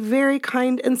is very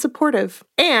kind and supportive.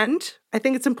 And I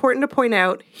think it's important to point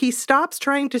out, he stops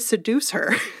trying to seduce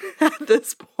her at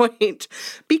this point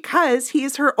because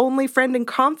he's her only friend and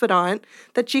confidant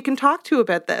that she can talk to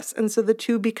about this. And so the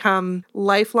two become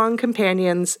lifelong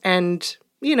companions and,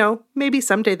 maybe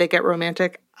someday they get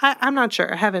romantic. I'm not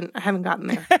sure. I haven't gotten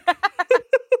there.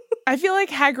 I feel like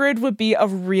Hagrid would be a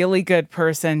really good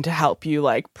person to help you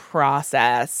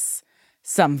process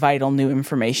some vital new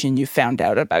information you found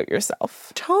out about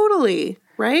yourself. Totally,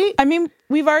 right? I mean,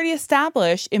 we've already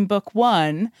established in book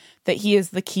 1 that he is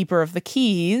the keeper of the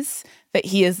keys, that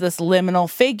he is this liminal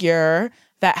figure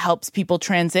that helps people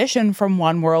transition from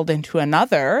one world into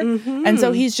another. Mm-hmm. And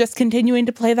so he's just continuing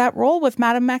to play that role with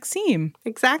Madame Maxime.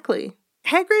 Exactly.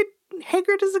 Hagrid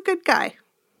is a good guy.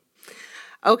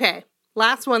 Okay,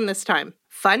 last one this time.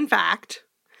 Fun fact.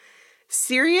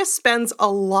 Sirius spends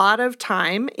a lot of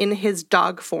time in his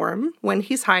dog form when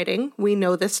he's hiding. We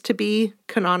know this to be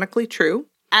canonically true.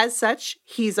 As such,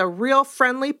 he's a real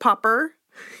friendly pupper.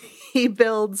 He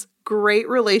builds great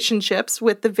relationships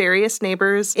with the various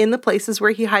neighbors in the places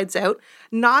where he hides out,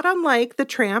 not unlike the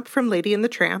tramp from Lady and the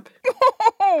Tramp.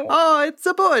 Oh, it's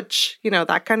a butch. You know,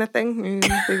 that kind of thing.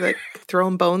 They like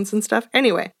throwing bones and stuff.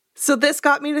 Anyway, so this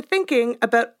got me to thinking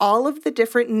about all of the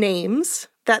different names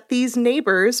that these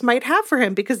neighbors might have for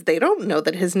him, because they don't know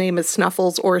that his name is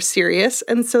Snuffles or Sirius,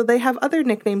 and so they have other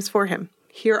nicknames for him.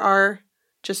 Here are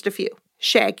just a few.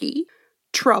 Shaggy,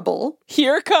 Trouble.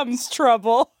 Here comes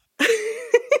trouble.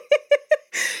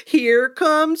 Here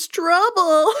comes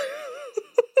trouble.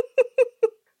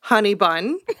 Honey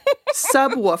Bun,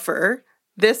 Subwoofer.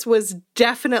 This was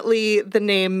definitely the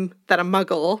name that a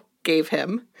muggle gave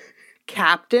him.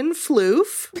 Captain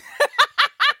Floof.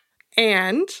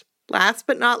 And last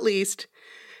but not least,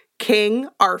 King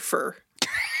Arthur.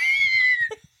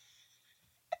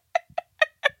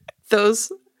 Those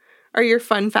are your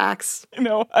fun facts. You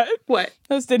know what? What?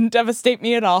 Those didn't devastate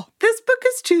me at all. This book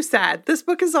is too sad. This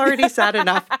book is already sad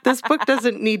enough. This book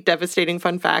doesn't need devastating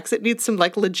fun facts. It needs some,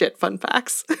 like, legit fun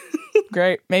facts.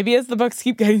 Great. Maybe as the books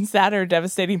keep getting sadder,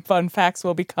 devastating fun facts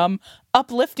will become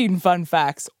uplifting fun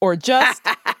facts, or just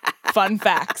fun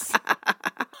facts.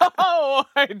 Oh,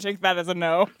 I take that as a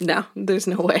no. No, there's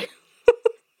no way.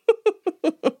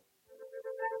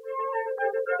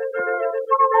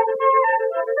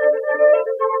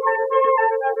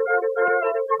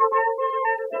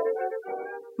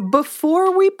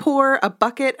 Before we pour a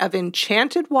bucket of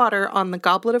enchanted water on the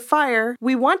goblet of fire,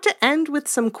 we want to end with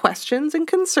some questions and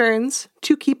concerns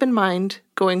to keep in mind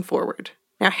going forward.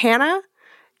 Now, Hannah,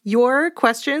 your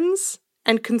questions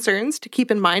and concerns to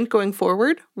keep in mind going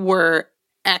forward were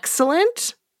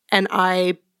excellent, and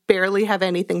I barely have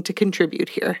anything to contribute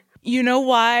here. You know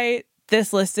why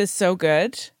this list is so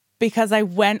good? Because I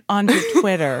went onto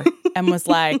Twitter and was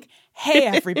like, hey,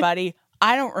 everybody,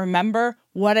 I don't remember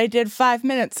what I did 5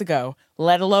 minutes ago,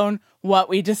 let alone what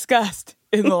we discussed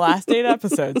in the last 8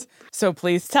 episodes. So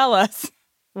please tell us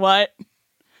what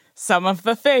some of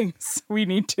the things we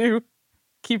need to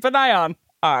keep an eye on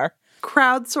are.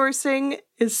 Crowdsourcing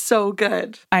is so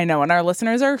good. I know, and our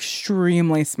listeners are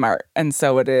extremely smart, and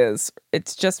so it is.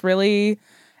 It's just really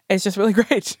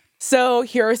great. So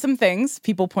here are some things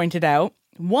people pointed out.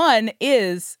 One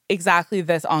is exactly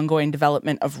this ongoing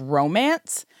development of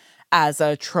romance as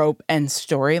a trope and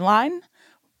storyline.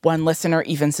 One listener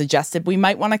even suggested we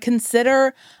might want to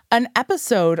consider an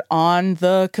episode on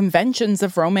the conventions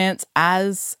of romance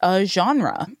as a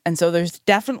genre. And so there's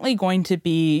definitely going to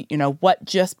be, what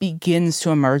just begins to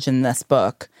emerge in this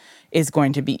book is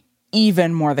going to be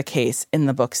even more the case in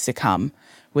the books to come,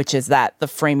 which is that the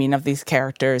framing of these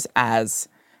characters as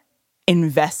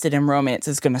invested in romance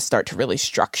is going to start to really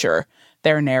structure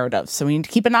their narrative. So we need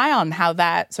to keep an eye on how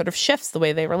that sort of shifts the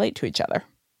way they relate to each other.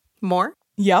 More?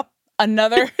 Yep.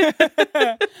 Another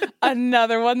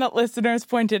one that listeners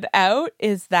pointed out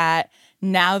is that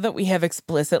now that we have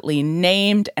explicitly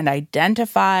named and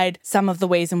identified some of the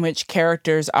ways in which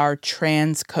characters are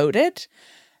transcoded,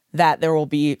 that there will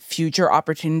be future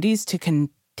opportunities to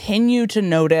continue to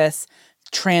notice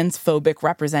transphobic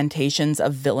representations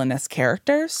of villainous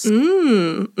characters.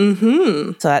 So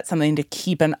that's something to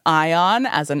keep an eye on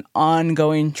as an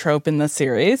ongoing trope in the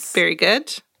series. Very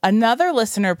good. Another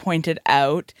listener pointed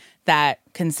out that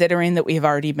considering that we've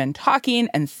already been talking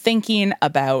and thinking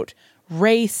about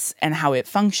race and how it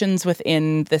functions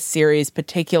within the series,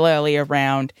 particularly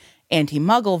around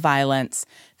anti-Muggle violence,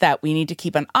 that we need to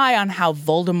keep an eye on how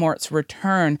Voldemort's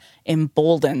return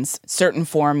emboldens certain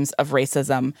forms of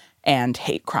racism and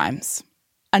hate crimes.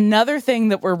 Another thing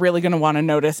that we're really going to want to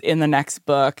notice in the next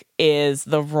book is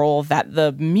the role that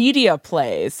the media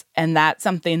plays. And that's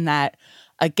something that,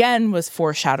 again, was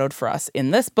foreshadowed for us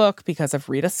in this book because of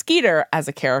Rita Skeeter as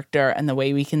a character and the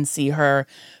way we can see her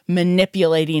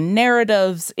manipulating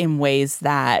narratives in ways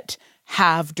that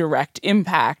have direct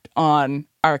impact on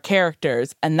our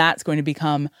characters. And that's going to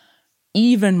become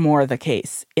even more the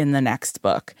case in the next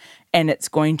book. And it's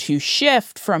going to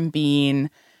shift from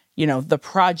being, the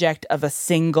project of a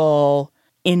single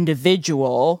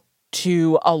individual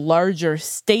to a larger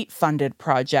state-funded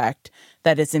project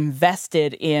that is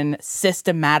invested in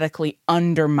systematically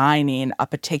undermining a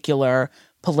particular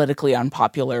politically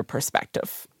unpopular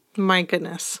perspective. My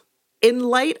goodness. In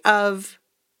light of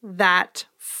that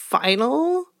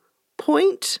final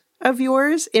point of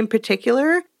yours in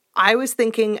particular, I was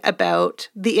thinking about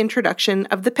the introduction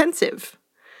of the pensive.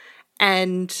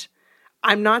 And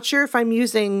I'm not sure if I'm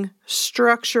using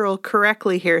structural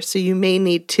correctly here, so you may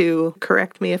need to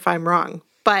correct me if I'm wrong.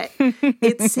 But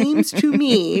it seems to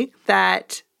me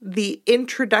that the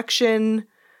introduction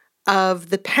of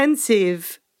the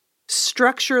pensive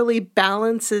structurally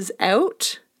balances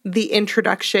out the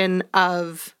introduction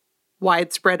of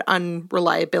widespread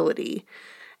unreliability,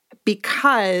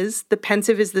 because the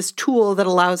pensive is this tool that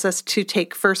allows us to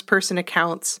take first-person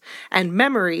accounts and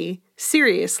memory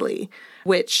seriously,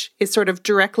 which is sort of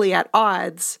directly at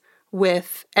odds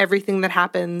with everything that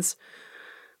happens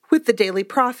with the Daily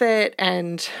Prophet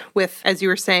and with, as you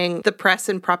were saying, the press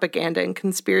and propaganda and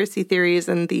conspiracy theories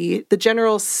and the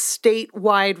general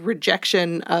statewide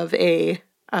rejection of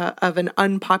an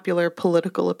unpopular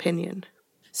political opinion.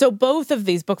 So both of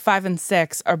these, book 5 and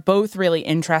 6, are both really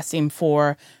interesting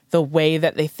for the way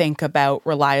that they think about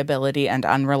reliability and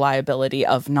unreliability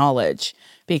of knowledge,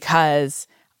 because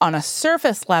on a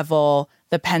surface level,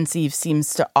 the pensive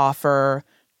seems to offer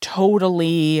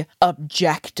totally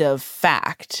objective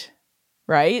fact,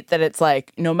 right? That it's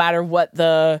like, no matter what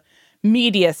the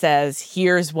media says,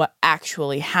 here's what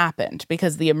actually happened,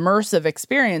 because the immersive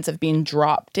experience of being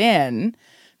dropped in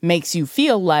makes you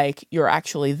feel like you're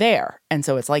actually there. And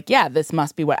so it's like, yeah, this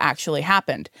must be what actually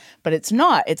happened. But it's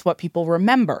not. It's what people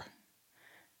remember.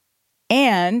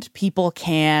 And people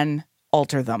can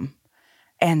alter them.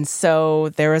 And so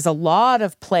there is a lot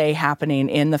of play happening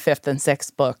in the 5th and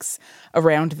 6th books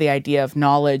around the idea of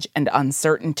knowledge and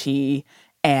uncertainty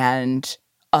and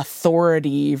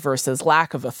authority versus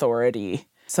lack of authority.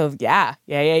 So yeah.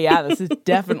 This is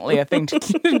definitely a thing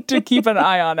to keep an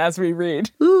eye on as we read.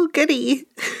 Ooh, goody.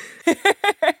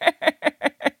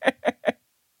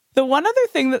 The one other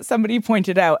thing that somebody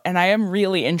pointed out, and I am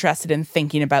really interested in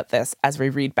thinking about this as we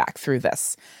read back through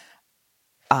this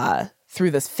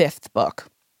 5th book.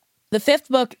 The 5th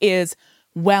book is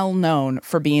well known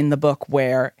for being the book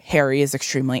where Harry is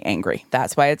extremely angry.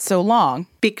 That's why it's so long.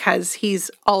 Because he's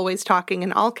always talking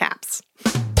in all caps.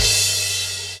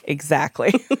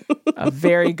 Exactly. A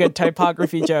very good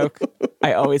typography joke.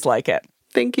 I always like it.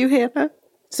 Thank you, Hannah.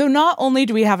 So not only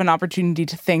do we have an opportunity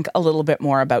to think a little bit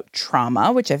more about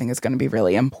trauma, which I think is going to be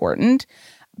really important,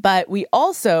 but we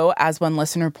also, as one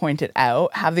listener pointed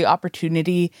out, have the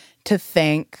opportunity to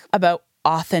think about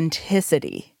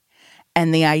authenticity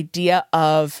and the idea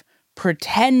of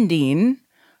pretending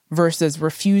versus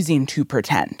refusing to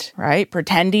pretend, right?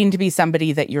 Pretending to be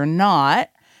somebody that you're not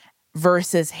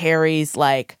versus Harry's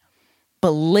like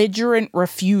belligerent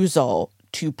refusal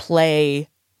to play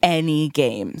any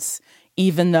games,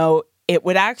 even though it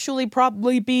would actually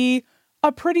probably be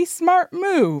a pretty smart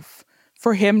move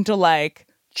for him to like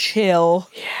chill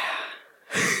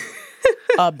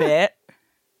a bit.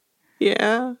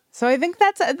 Yeah. So I think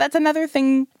that's another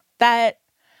thing that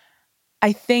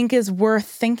I think is worth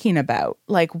thinking about.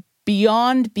 Like,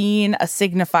 beyond being a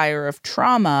signifier of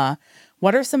trauma,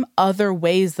 what are some other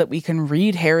ways that we can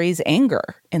read Harry's anger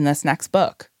in this next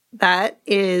book? That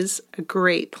is a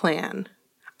great plan.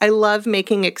 I love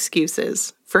making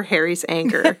excuses for Harry's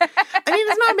anger. I mean,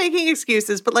 it's not making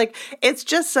excuses, but like, it's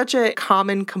just such a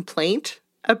common complaint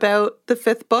about the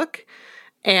 5th book.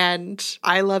 And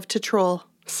I love to troll,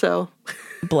 so.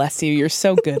 Bless you. You're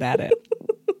so good at it.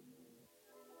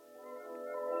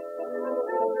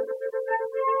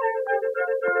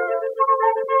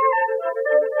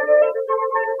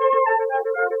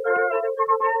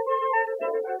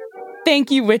 Thank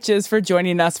you, witches, for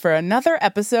joining us for another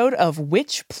episode of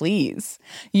Witch Please.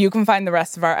 You can find the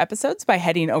rest of our episodes by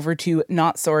heading over to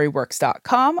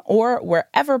notsorryworks.com or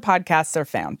wherever podcasts are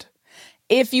found.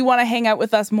 If you want to hang out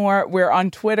with us more, we're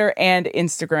on Twitter and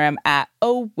Instagram at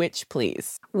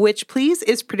 @OhWitchPlease. Witch Please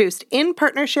is produced in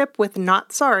partnership with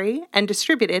Not Sorry and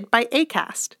distributed by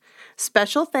Acast.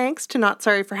 Special thanks to Not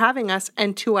Sorry for having us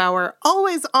and to our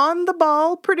always on the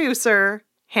ball producer,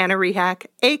 Hannah Rehak,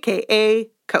 aka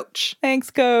Coach.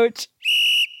 Thanks, Coach.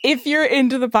 If you're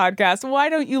into the podcast, why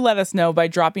don't you let us know by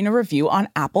dropping a review on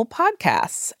Apple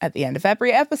Podcasts? At the end of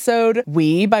every episode,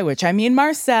 we, by which I mean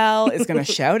Marcel, is going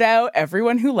to shout out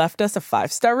everyone who left us a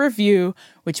 5-star review,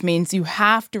 which means you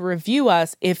have to review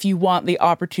us if you want the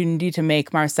opportunity to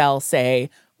make Marcel say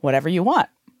whatever you want.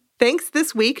 Thanks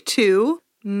this week to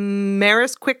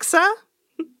Maris Quixa.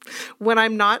 When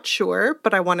I'm not sure,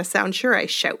 but I want to sound sure, I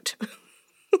shout.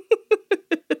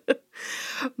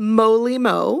 Moly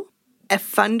Mo,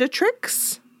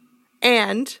 Effundatrix,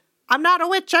 and I'm not a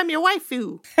witch, I'm your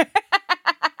waifu.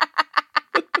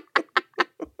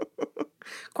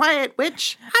 Quiet,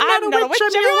 witch. I'm not a witch,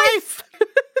 I'm your wife.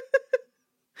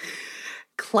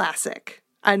 Classic.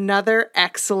 Another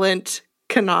excellent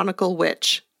canonical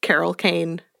witch, Carol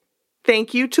Kane.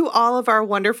 Thank you to all of our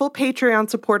wonderful Patreon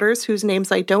supporters, whose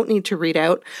names I don't need to read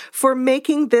out, for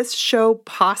making this show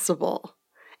possible.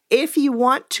 If you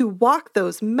want to walk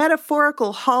those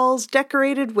metaphorical halls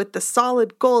decorated with the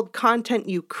solid gold content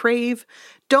you crave,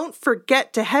 don't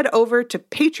forget to head over to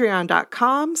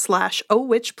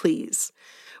patreon.com/ohwitchplease.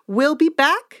 We'll be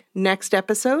back next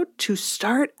episode to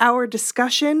start our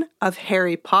discussion of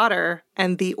Harry Potter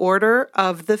and the Order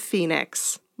of the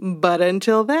Phoenix. But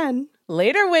until then,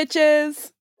 later,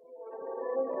 witches!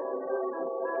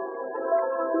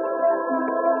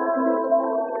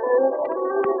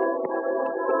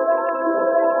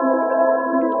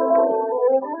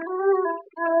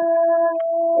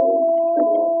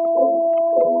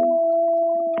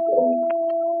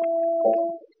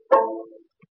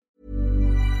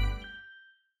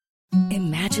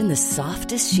 Imagine the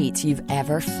softest sheets you've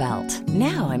ever felt.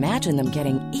 Now imagine them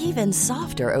getting even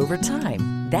softer over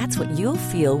time. That's what you'll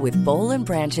feel with Boll &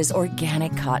 Branch's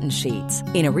organic cotton sheets.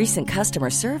 In a recent customer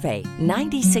survey,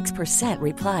 96%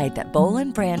 replied that Boll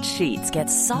 & Branch sheets get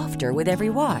softer with every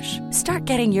wash. Start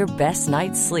getting your best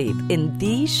night's sleep in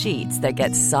these sheets that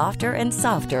get softer and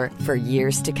softer for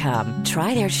years to come.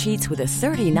 Try their sheets with a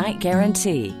 30-night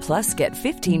guarantee. Plus, get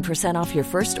 15% off your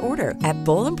first order at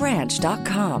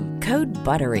bollandbranch.com. Code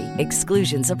BUTTERY.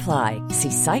 Exclusions apply.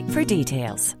 See site for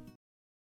details.